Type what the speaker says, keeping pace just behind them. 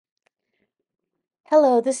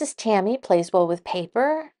Hello, this is Tammy, plays well with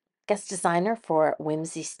paper, guest designer for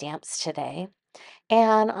Whimsy Stamps today.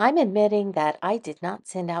 And I'm admitting that I did not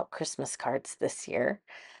send out Christmas cards this year.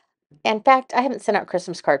 In fact, I haven't sent out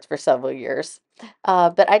Christmas cards for several years.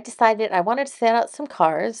 But I decided I wanted to send out some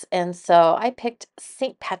cards, and so I picked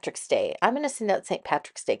St. Patrick's Day. I'm going to send out St.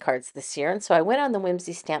 Patrick's Day cards this year, and so I went on the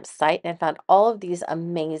Whimsy Stamps site and found all of these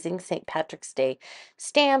amazing St. Patrick's Day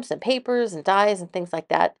stamps and papers and dies and things like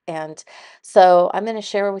that. And so I'm going to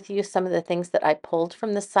share with you some of the things that I pulled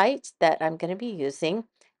from the site that I'm going to be using.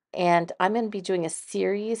 And I'm going to be doing a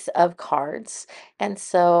series of cards. And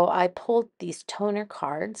so I pulled these toner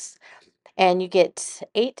cards, and you get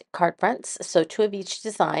 8 card fronts, so 2 of each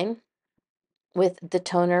design with the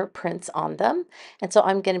toner prints on them. And so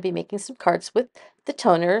I'm going to be making some cards with the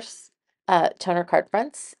toner card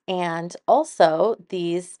fronts, and also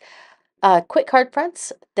these quick card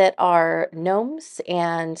fronts that are gnomes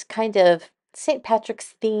and kind of St.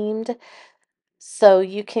 Patrick's themed. So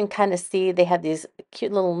you can kind of see they have these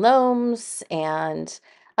cute little gnomes, and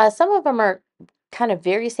some of them are kind of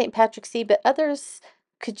very St. Patrick's-y, but others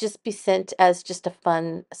could just be sent as just a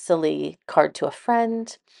fun, silly card to a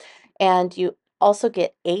friend. And you also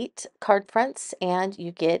get 8 card fronts, and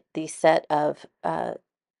you get the set of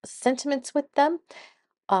sentiments with them,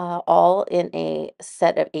 all in a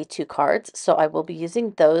set of A2 cards. So I will be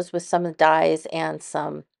using those with some of the dies and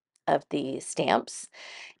some of the stamps.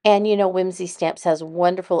 And Whimsy Stamps has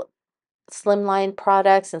wonderful Slimline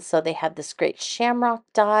products, and so they have this great Shamrock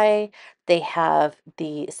die. They have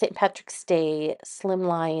the St. Patrick's Day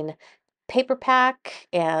Slimline paper pack,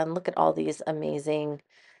 and look at all these amazing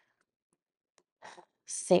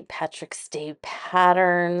St. Patrick's Day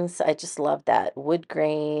patterns. I just love that wood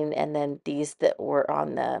grain, and then these that were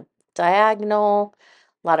on the diagonal.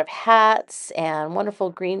 A lot of hats and wonderful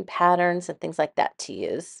green patterns and things like that to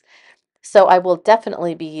use. So I will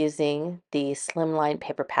definitely be using the Slimline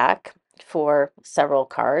paper pack for several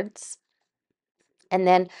cards. And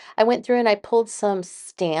then I went through and I pulled some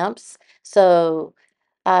stamps. So,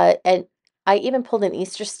 and I even pulled an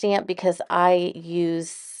Easter stamp because I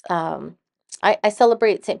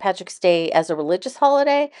celebrate St. Patrick's Day as a religious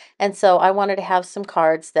holiday. And so I wanted to have some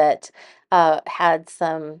cards that had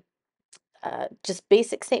some just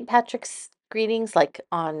basic St. Patrick's greetings, like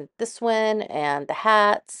on this one, and the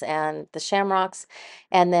hats and the shamrocks,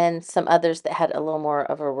 and then some others that had a little more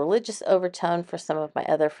of a religious overtone for some of my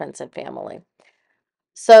other friends and family.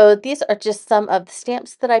 So these are just some of the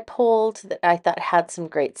stamps that I pulled that I thought had some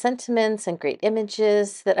great sentiments and great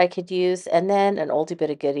images that I could use. And then an oldie but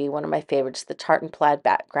a goodie, one of my favorites, the Tartan Plaid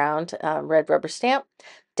background red rubber stamp.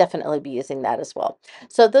 Definitely be using that as well.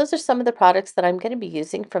 So those are some of the products that I'm going to be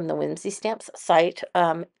using from the Whimsy Stamps site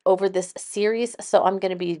over this series. So I'm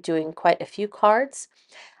going to be doing quite a few cards.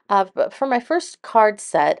 But for my first card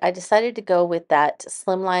set, I decided to go with that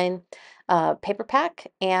Slimline paper pack,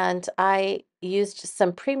 and I used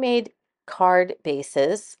some pre-made card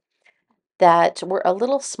bases that were a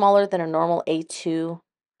little smaller than a normal A2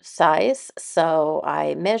 size. So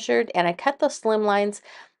I measured and I cut those slim lines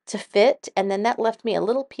to fit, and then that left me a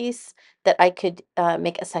little piece that I could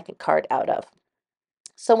make a second card out of.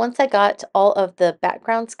 So once I got all of the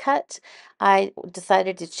backgrounds cut, I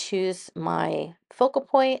decided to choose my focal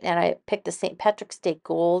point, and I picked the St. Patrick's Day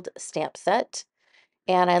Gold stamp set.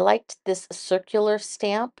 And I liked this circular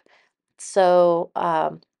stamp, so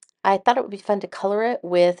I thought it would be fun to color it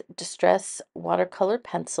with Distress watercolor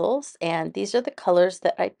pencils. And these are the colors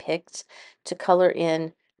that I picked to color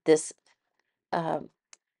in this um,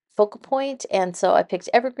 focal point. And so I picked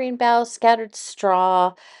evergreen boughs, scattered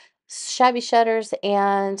straw, shabby shutters,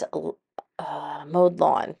 and mowed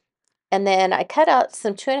lawn. And then I cut out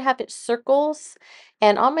some 2.5-inch circles.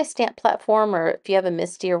 And on my stamp platform, or if you have a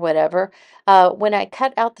Misty or whatever, when I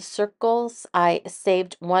cut out the circles, I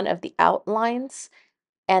saved one of the outlines.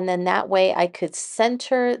 And then that way I could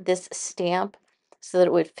center this stamp so that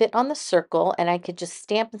it would fit on the circle, and I could just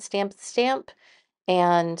stamp and stamp and stamp,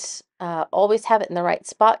 and always have it in the right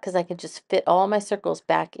spot because I could just fit all my circles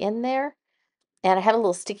back in there. And I had a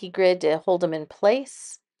little sticky grid to hold them in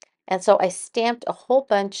place. And so I stamped a whole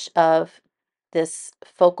bunch of this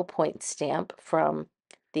focal point stamp from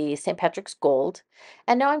the St. Patrick's Gold.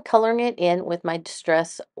 And now I'm coloring it in with my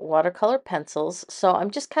Distress watercolor pencils. So I'm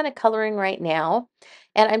just kind of coloring right now.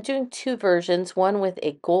 And I'm doing 2 versions, one with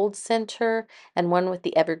a gold center and one with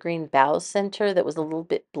the evergreen bough center that was a little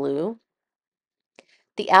bit blue.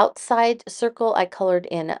 The outside circle I colored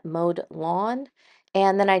in mowed lawn,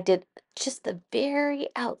 and then I did just the very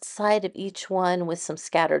outside of each one with some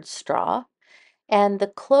scattered straw. And the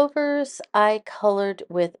clovers I colored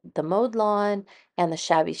with the mowed lawn and the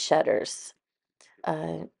shabby shutters.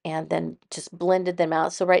 and then just blended them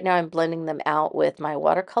out. So right now I'm blending them out with my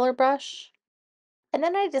watercolor brush. And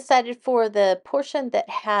then I decided for the portion that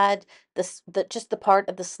had just the part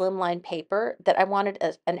of the slimline paper that I wanted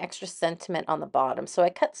an extra sentiment on the bottom. So I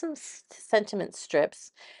cut some sentiment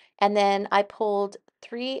strips, and then I pulled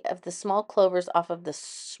 3 of the small clovers off of the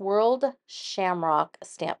swirled Shamrock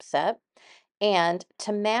stamp set. And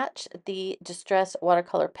to match the Distress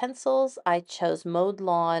watercolor pencils, I chose Mowed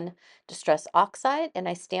Lawn Distress Oxide, and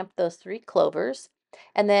I stamped those 3 clovers.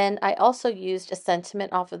 And then I also used a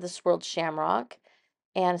sentiment off of the swirled Shamrock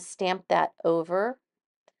and stamp that over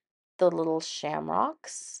the little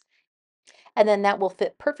shamrocks. And then that will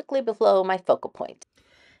fit perfectly below my focal point.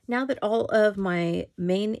 Now that all of my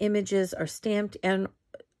main images are stamped and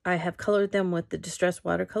I have colored them with the Distress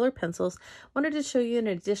watercolor pencils, I wanted to show you an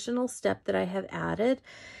additional step that I have added.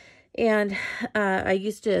 And I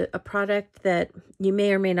used a product that you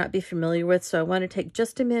may or may not be familiar with, so I want to take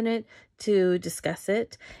just a minute to discuss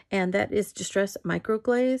it, and that is Distress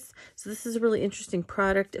Microglaze. So this is a really interesting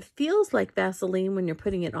product. It feels like Vaseline when you're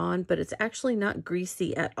putting it on, but it's actually not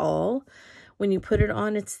greasy at all. When you put it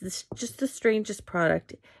on, it's just the strangest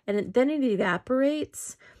product, and then it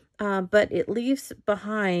evaporates, but it leaves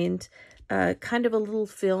behind kind of a little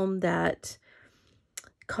film that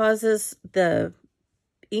causes the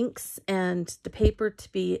inks and the paper to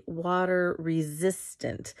be water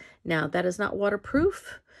resistant. Now, that is not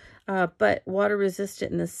waterproof, but water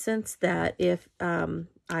resistant in the sense that if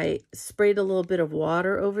I sprayed a little bit of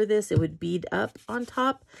water over this, it would bead up on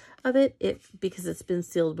top of it, because it's been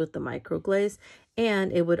sealed with the microglaze,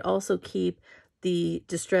 and it would also keep the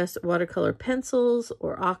Distress watercolor pencils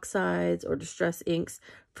or oxides or Distress inks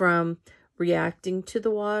from reacting to the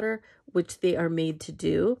water, which they are made to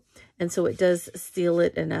do. And so it does seal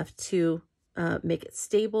it enough to make it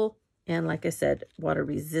stable and, like I said, water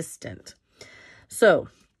resistant. So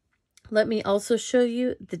let me also show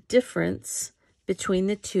you the difference between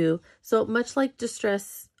the two. So much like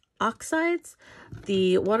Distress oxides,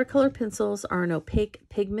 the watercolor pencils are an opaque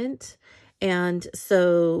pigment. And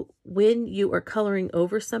so when you are coloring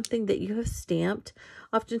over something that you have stamped,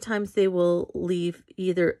 oftentimes they will leave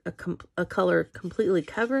either a color completely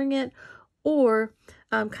covering it or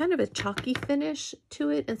kind of a chalky finish to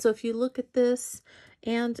it. And so if you look at this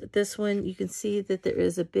and this one, you can see that there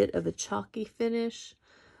is a bit of a chalky finish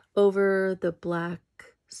over the black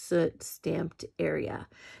soot stamped area.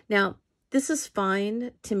 Now, this is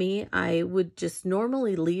fine to me. I would just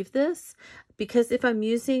normally leave this because if I'm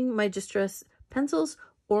using my Distress pencils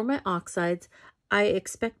or my oxides, I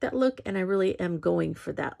expect that look, and I really am going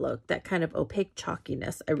for that look, that kind of opaque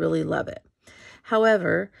chalkiness. I really love it.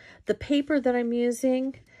 However, the paper that I'm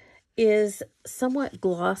using is somewhat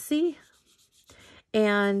glossy,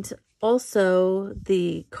 and also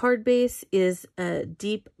the card base is a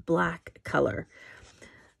deep black color.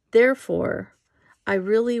 Therefore, I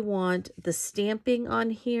really want the stamping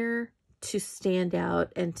on here to stand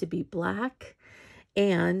out and to be black.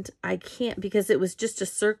 And I can't, because it was just a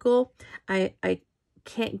circle, I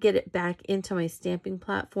can't get it back into my stamping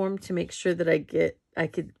platform to make sure that I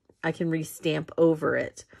can restamp over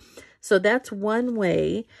it. So that's one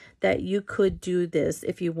way that you could do this.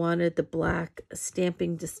 If you wanted the black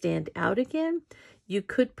stamping to stand out again, you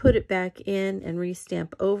could put it back in and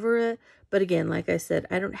restamp over it. But again, like I said,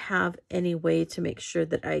 I don't have any way to make sure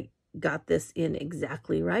that I got this in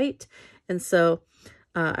exactly right. And so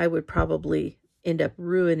I would probably end up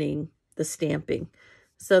ruining the stamping.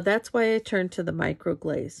 So that's why I turned to the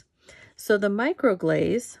microglaze. So the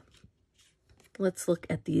microglaze, let's look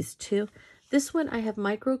at these two. This one I have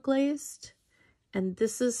microglazed, and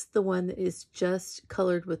this is the one that is just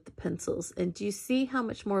colored with the pencils. And do you see how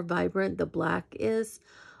much more vibrant the black is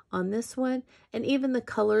on this one? And even the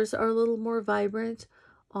colors are a little more vibrant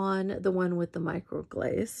on the one with the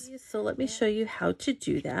microglaze. So let me show you how to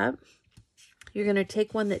do that. You're going to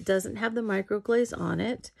take one that doesn't have the microglaze on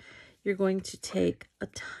it. You're going to take a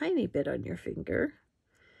tiny bit on your finger,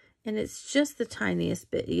 and it's just the tiniest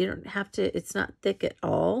bit. You don't have to, it's not thick at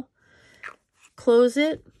all. Close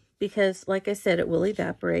it, because like I said, it will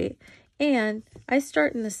evaporate. And I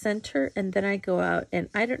start in the center and then I go out, and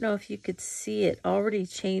I don't know if you could see it already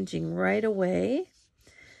changing right away.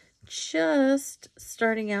 Just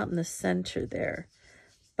starting out in the center there.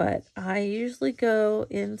 But I usually go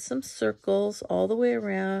in some circles all the way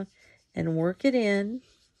around and work it in.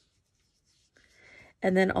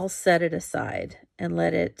 And then I'll set it aside and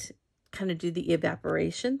let it kind of do the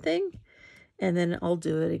evaporation thing. And then I'll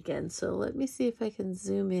do it again. So let me see if I can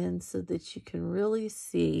zoom in so that you can really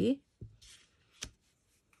see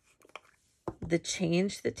the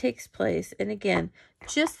change that takes place. And again,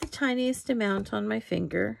 just the tiniest amount on my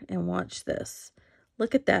finger. And watch this.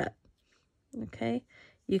 Look at that. Okay.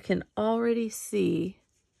 You can already see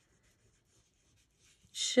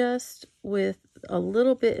just with a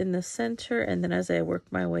little bit in the center, and then as I work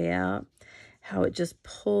my way out, how it just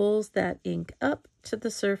pulls that ink up to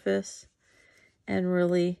the surface and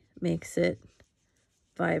really makes it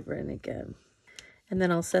vibrant again. And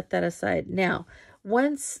then I'll set that aside. Now,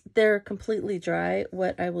 once they're completely dry,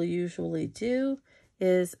 what I will usually do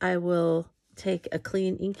is I will take a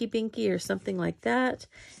clean Inky Binky or something like that,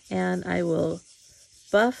 and I will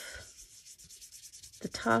buff the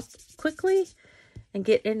top quickly and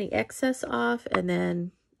get any excess off, and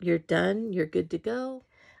then you're done. You're good to go.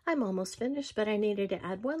 I'm almost finished, but I needed to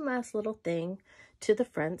add one last little thing to the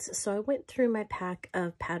fronts. So I went through my pack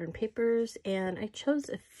of pattern papers and I chose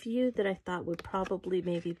a few that I thought would probably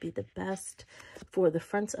maybe be the best for the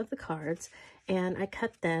fronts of the cards. And I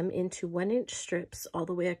cut them into 1-inch strips all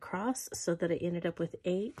the way across so that I ended up with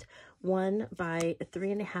 8 1 by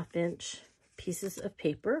 3.5-inch pieces of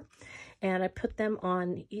paper. And I put them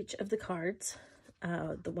on each of the cards,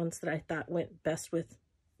 the ones that I thought went best with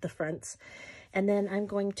the fronts. And then I'm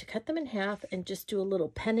going to cut them in half and just do a little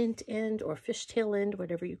pennant end or fishtail end,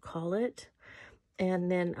 whatever you call it. And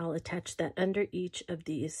then I'll attach that under each of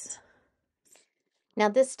these. Now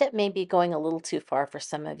this step may be going a little too far for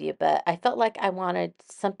some of you, but I felt like I wanted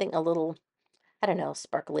something a little, I don't know,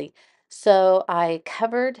 sparkly. So I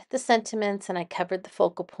covered the sentiments and I covered the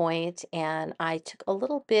focal point, and I took a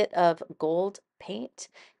little bit of gold paint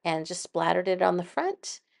and just splattered it on the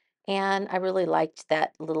front. And I really liked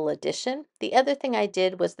that little addition. The other thing I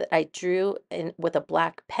did was that I drew in with a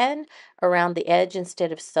black pen around the edge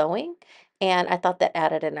instead of sewing. And I thought that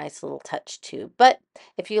added a nice little touch too. But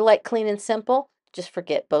if you like clean and simple, just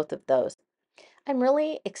forget both of those. I'm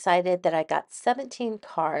really excited that I got 17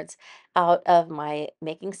 cards out of my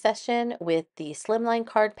making session with the Slimline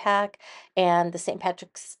card pack and the St.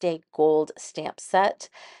 Patrick's Day gold stamp set.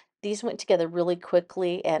 These went together really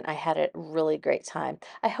quickly and I had a really great time.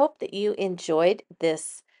 I hope that you enjoyed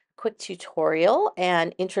this quick tutorial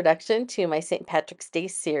and introduction to my St. Patrick's Day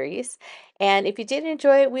series. And if you did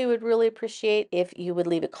enjoy it, we would really appreciate if you would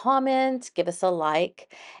leave a comment, give us a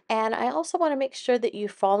like. And I also want to make sure that you're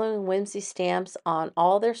following Whimsy Stamps on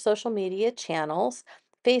all their social media channels,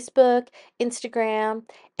 Facebook, Instagram,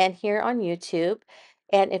 and here on YouTube.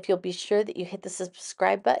 And if you'll be sure that you hit the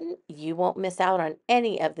subscribe button, you won't miss out on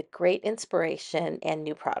any of the great inspiration and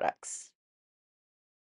new products.